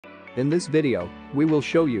In this video, we will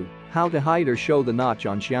show you how to hide or show the notch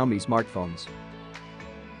on Xiaomi smartphones.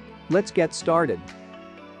 Let's get started.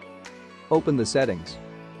 Open the settings.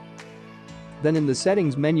 Then in the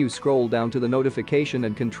settings menu scroll down to the notification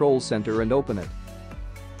and control center and open it.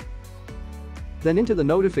 Then into the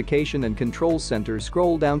notification and control center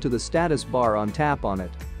scroll down to the status bar and tap on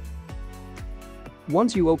it.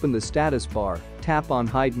 Once you open the status bar, tap on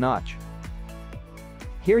hide notch.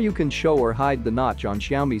 Here you can show or hide the notch on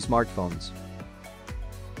Xiaomi smartphones.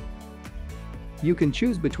 You can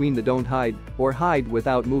choose between the don't hide or hide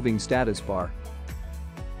without moving status bar.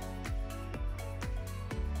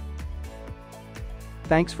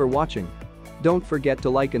 Thanks for watching. Don't forget to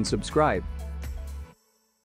like and subscribe.